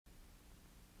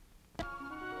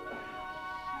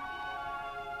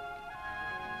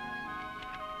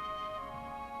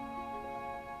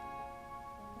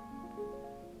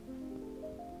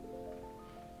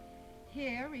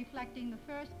reflecting the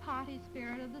first party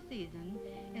spirit of the season,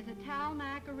 is a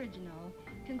Talmac original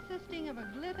consisting of a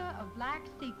glitter of black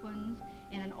sequins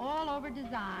in an all-over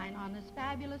design on this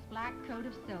fabulous black coat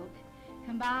of silk,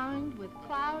 combined with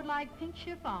cloud-like pink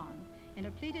chiffon in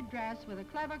a pleated dress with a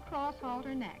clever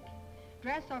cross-halter neck.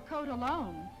 Dress or coat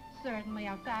alone certainly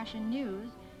are fashion news,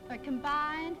 but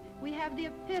combined we have the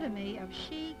epitome of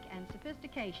chic and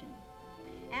sophistication.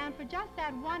 And for just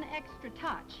that one extra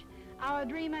touch, our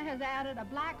dreamer has added a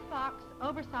black fox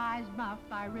oversized muff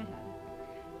by Ritter.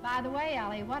 By the way,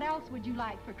 Ellie, what else would you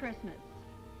like for Christmas?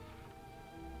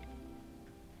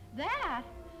 That?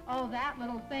 Oh, that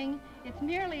little thing. It's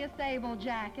merely a sable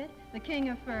jacket, the king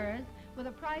of furs, with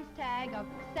a price tag of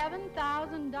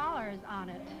 $7,000 on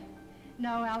it.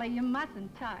 No, Ellie, you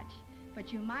mustn't touch,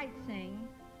 but you might sing,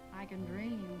 I can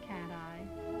dream, can't I?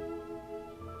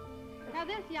 Now,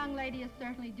 this young lady is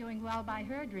certainly doing well by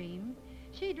her dream.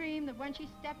 She dreamed that when she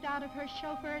stepped out of her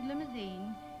chauffeured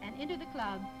limousine and into the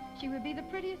club, she would be the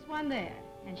prettiest one there.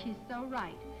 And she's so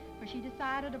right, for she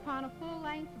decided upon a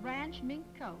full-length ranch mink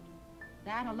coat.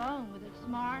 That alone, with its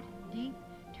smart, deep,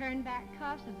 turned-back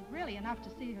cuffs, is really enough to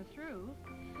see her through.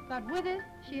 But with it,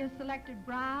 she has selected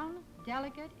brown,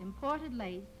 delicate, imported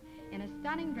lace in a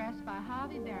stunning dress by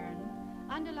Harvey Barron,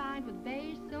 underlined with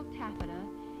beige silk taffeta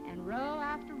and row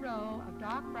after row of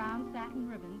dark brown satin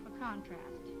ribbon for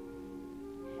contrast.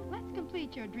 Let's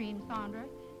complete your dream, Sandra.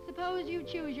 Suppose you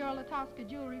choose your La Tosca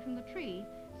jewelry from the tree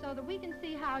so that we can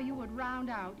see how you would round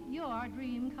out your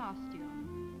dream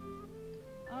costume.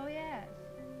 Oh, yes.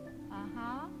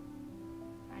 Uh-huh.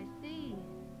 I see.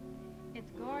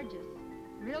 It's gorgeous.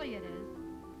 Really it is.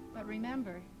 But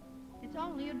remember, it's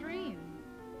only a dream.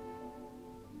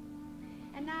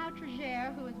 And now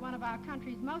Trigère, who is one of our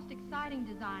country's most exciting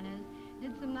designers,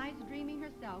 did some nice dreaming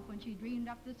herself when she dreamed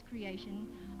up this creation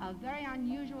of very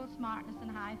unusual smartness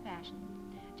and high fashion.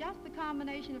 Just the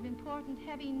combination of important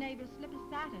heavy neighbor slipper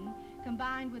satin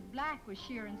combined with black was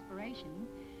sheer inspiration.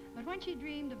 But when she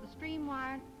dreamed of the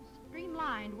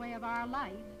streamlined way of our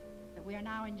life that we are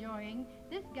now enjoying,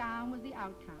 this gown was the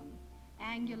outcome.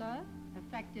 Angular,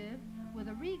 effective, with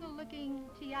a regal-looking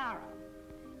tiara,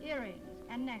 earrings,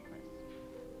 and necklace.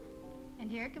 And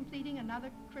here, completing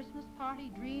another Christmas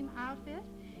party dream outfit,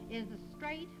 is the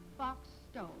straight fox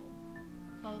stole,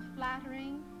 both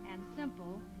flattering and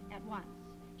simple at once.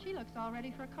 She looks all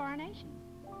ready for a coronation.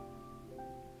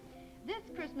 This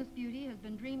Christmas beauty has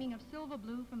been dreaming of silver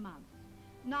blue for months,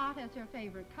 not as her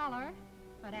favorite color,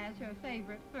 but as her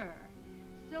favorite fur.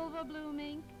 Silver blue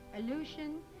mink,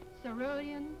 Aleutian,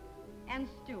 cerulean, and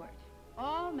Stuart,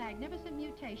 all magnificent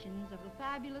mutations of the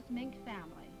fabulous mink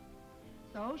family.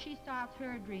 So she starts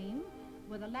her dream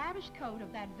with a lavish coat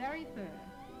of that very fur,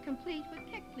 complete with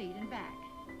kick pleat and back.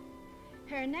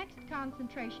 Her next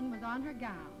concentration was on her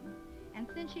gown, and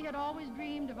since she had always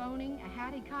dreamed of owning a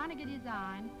Hattie Carnegie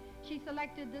design, she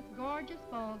selected this gorgeous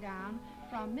ball gown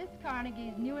from Miss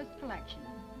Carnegie's newest collection.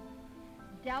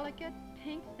 Delicate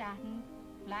pink satin,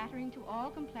 flattering to all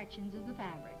complexions, is the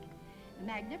fabric. The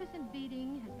magnificent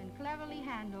beading has been cleverly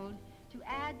handled to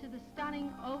add to the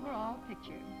stunning overall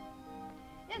picture.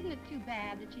 Isn't it too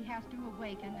bad that she has to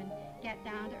awaken and get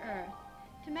down to earth?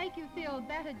 To make you feel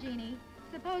better, Jeannie,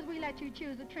 suppose we let you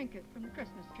choose a trinket from the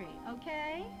Christmas tree,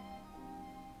 okay?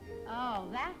 Oh,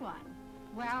 that one.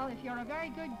 Well, if you're a very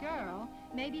good girl,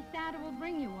 maybe Santa will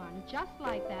bring you one just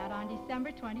like that on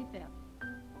December 25th.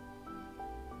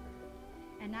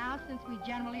 And now, since we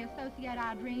generally associate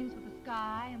our dreams with the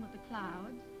sky and with the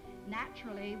clouds,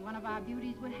 naturally, one of our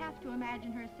beauties would have to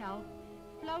imagine herself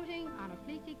floating on a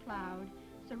fleecy cloud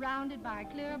surrounded by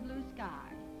a clear blue sky.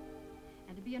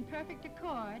 And to be in perfect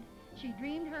accord, she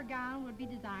dreamed her gown would be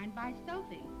designed by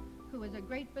Sophie, who is a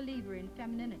great believer in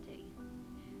femininity.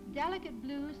 Delicate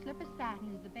blue slipper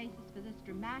satin is the basis for this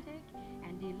dramatic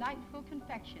and delightful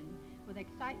confection, with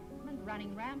excitement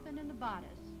running rampant in the bodice,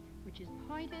 which is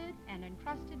pointed and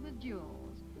encrusted with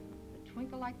jewels that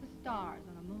twinkle like the stars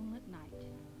on a moonlit night.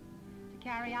 To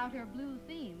carry out her blue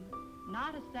theme,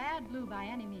 not a sad blue by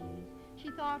any means, she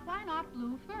thought, why not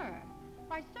blue fur?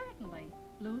 Why, certainly,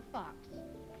 blue fox.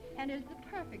 And is the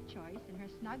perfect choice in her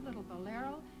snug little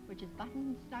bolero, which is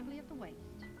buttoned snugly at the waist.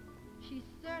 She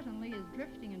certainly is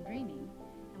drifting and dreaming,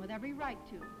 and with every right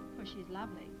to, for she's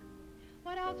lovely.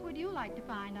 What else would you like to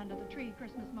find under the tree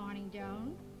Christmas morning,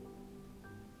 Joan?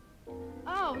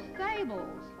 Oh,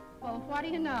 sables. Well, what do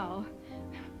you know?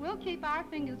 We'll keep our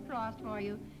fingers crossed for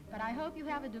you, but I hope you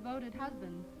have a devoted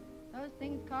husband. Those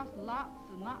things cost lots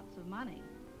and lots of money.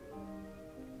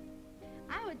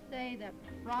 I would say that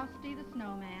Frosty the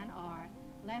Snowman, or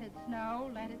Let It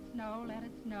Snow, Let It Snow, Let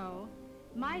It Snow,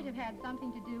 might have had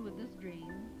something to do with this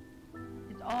dream.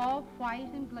 It's It's all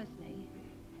white and glistening.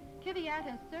 Kvyat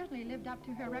has certainly lived up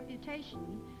to her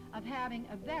reputation of having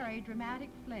a very dramatic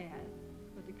flair,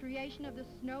 with the creation of the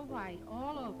Snow White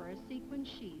all over a sequin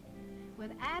sheath,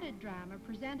 with added drama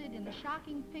presented in the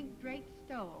shocking pink draped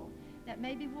stole that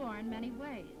may be worn many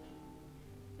ways.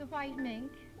 The white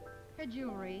mink, her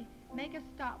jewelry, make us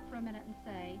stop for a minute and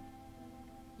say,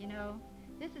 you know,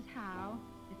 this is how,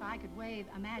 if I could wave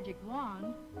a magic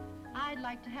wand, I'd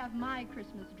like to have my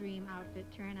Christmas dream outfit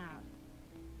turn out.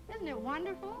 Isn't it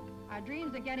wonderful? Our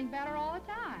dreams are getting better all the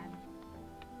time.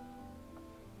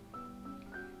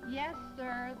 Yes,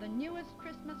 sir, the newest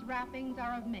Christmas wrappings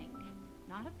are of mink.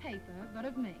 Not of paper, but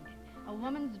of mink. A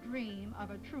woman's dream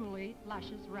of a truly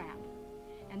luscious wrap.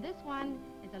 And this one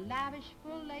is a lavish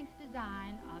full-length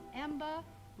design of ember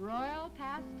royal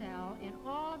pastel in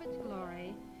all of its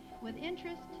glory, with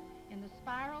interest in the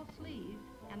spiral sleeve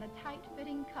and the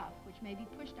tight-fitting cuff, which may be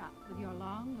pushed up with your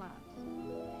long gloves.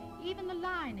 Even the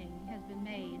lining has been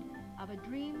made of a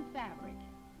dream fabric,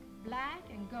 black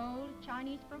and gold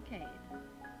Chinese brocade.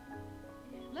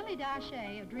 Lily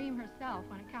Dachet, a dream herself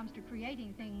when it comes to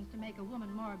creating things to make a woman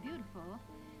more beautiful,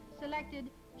 selected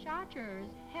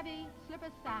Chartreuse heavy slipper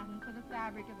satin for the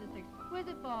fabric of this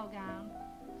exquisite ball gown.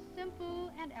 Simple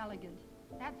and elegant,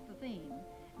 that's the theme.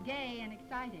 Gay and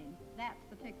exciting, that's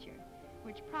the picture,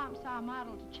 which prompts our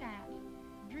model to chant,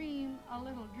 dream a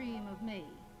little dream of me.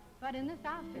 But in this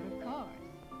outfit, of course.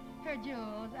 Her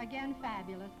jewels, again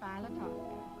fabulous, by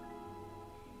Latosca.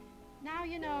 Now,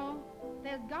 you know,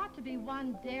 there's got to be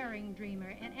one daring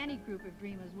dreamer in any group of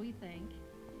dreamers, we think.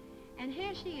 And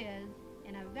here she is,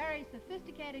 in a very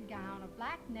sophisticated gown of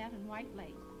black net and white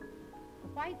lace. The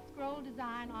white scroll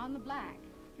design on the black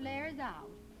flares out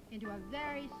into a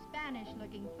very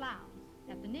Spanish-looking flounce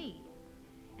at the knee.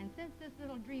 And since this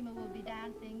little dreamer will be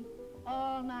dancing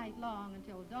all night long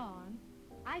until dawn,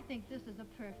 I think this is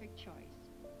a perfect choice.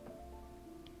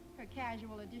 Her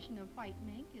casual addition of white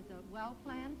mink is a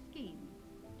well-planned scheme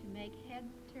to make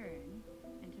heads turn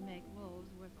and to make wolves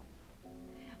whistle.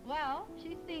 Well,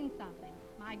 she's seen something.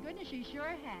 My goodness, she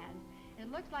sure has.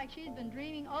 It looks like she's been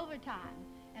dreaming overtime,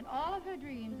 and all of her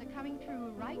dreams are coming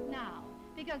true right now,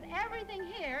 because everything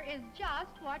here is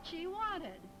just what she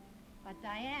wanted. But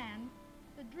Diane,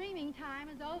 the dreaming time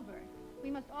is over.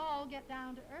 We must all get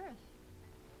down to earth.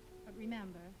 But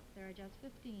remember, there are just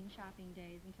 15 shopping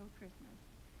days until Christmas.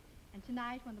 And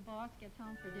tonight, when the boss gets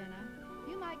home for dinner,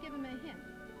 you might give him a hint.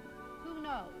 Who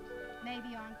knows?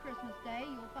 Maybe on Christmas Day,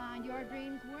 you'll find your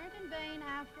dreams weren't in vain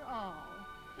after all.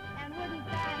 And wouldn't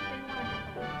that be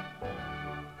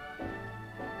wonderful?